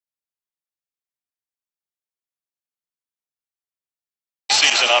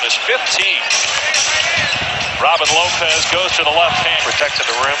on his 15th. Robin Lopez goes to the left hand. Protecting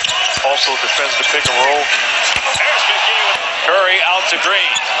the rim. Also defends the pick and roll. There's McGee. Curry out to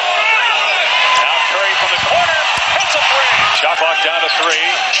Green. Now Curry from the corner. Hits a three. Shot clock down to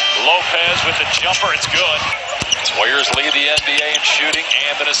 3. Lopez with the jumper. It's good. Warriors lead the NBA in shooting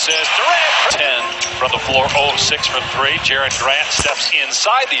and an assist. Durant 10 from the floor. 0-6 from 3. Jaren Grant steps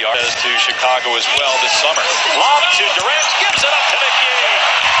inside the arc to Chicago as well this summer. Lob to Durant. Gives it up to McGee.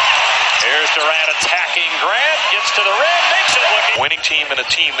 Here's Durant attacking Grant. Gets to the rim. Makes it look. Winning team and a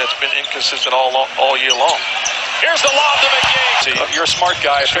team that's been inconsistent all year long. Here's the lob to McGee. See, you're a smart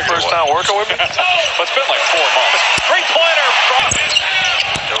guy. It's your first time working with me? But it's been like 4 months. Three-pointer from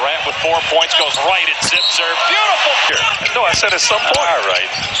Durant with 4 points. Goes right at zip serve. Beautiful. No, I said at some point. All right.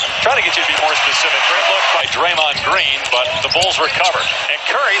 Trying to get you to be more specific. Great look by Draymond Green, but the Bulls recover. And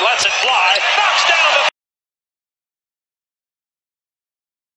Curry lets it fly. Knocks down the